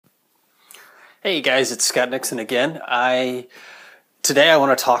Hey guys, it's Scott Nixon again. Today I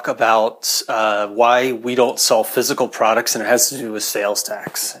want to talk about why we don't sell physical products, and it has to do with sales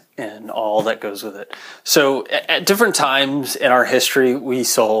tax and all that goes with it. So at different times in our history, we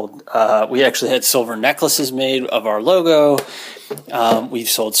actually had silver necklaces made of our logo. We've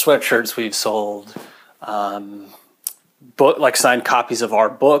sold sweatshirts. We've sold signed copies of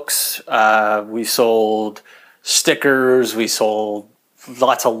our books. We sold stickers. We sold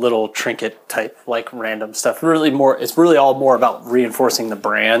lots of little trinket type, like random stuff. It's really all more about reinforcing the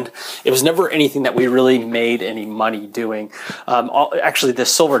brand. It was never anything that we really made any money doing. Actually,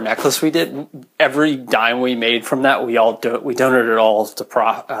 this silver necklace we did, every dime we made from that, we donated it all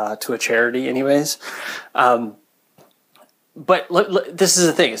to a charity anyways. But this is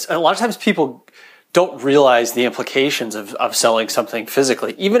the thing, is a lot of times people don't realize the implications of selling something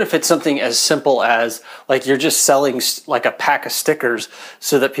physically, even if it's something as simple as like you're just selling like a pack of stickers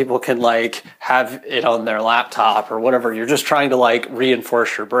so that people can like have it on their laptop or whatever. You're just trying to like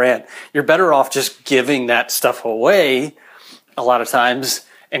reinforce your brand. You're better off just giving that stuff away a lot of times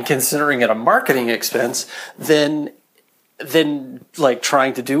and considering it a marketing expense than like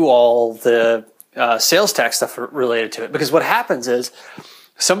trying to do all the sales tax stuff related to it. Because what happens is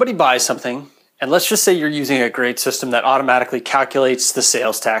somebody buys something, and let's just say you're using a great system that automatically calculates the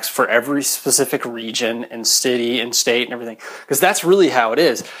sales tax for every specific region and city and state and everything. Because that's really how it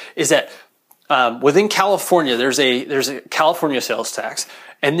is that within California, there's a California sales tax.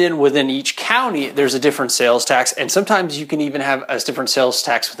 And then within each county, there's a different sales tax. And sometimes you can even have a different sales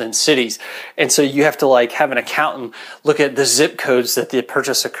tax within cities. And so you have to like have an accountant look at the zip codes that the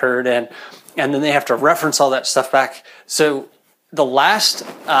purchase occurred in. And then they have to reference all that stuff back. So the last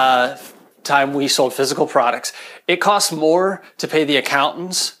time we sold physical products, it costs more to pay the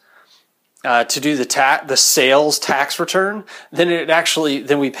accountants to do the sales tax return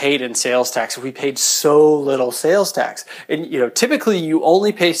than we paid in sales tax. We paid so little sales tax, and typically you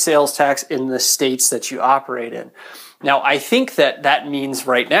only pay sales tax in the states that you operate in. Now, I think that means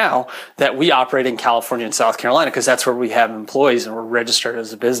right now that we operate in California and South Carolina because that's where we have employees and we're registered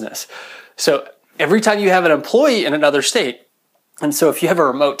as a business. So every time you have an employee in another state, and so if you have a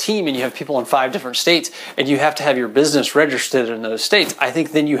remote team and you have people in 5 different states and you have to have your business registered in those states, I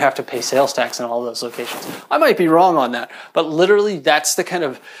think then you have to pay sales tax in all those locations. I might be wrong on that, but literally that's the kind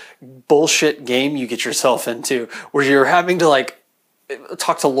of bullshit game you get yourself into where you're having to like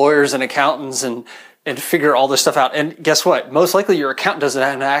talk to lawyers and accountants and figure all this stuff out. And guess what? Most likely your accountant doesn't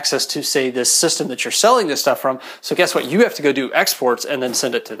have access to, say, this system that you're selling this stuff from. So guess what? You have to go do exports and then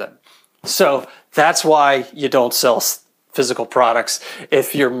send it to them. So that's why you don't sell physical products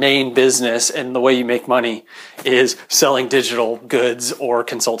if your main business and the way you make money is selling digital goods or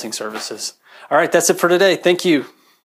consulting services. All right, that's it for today. Thank you.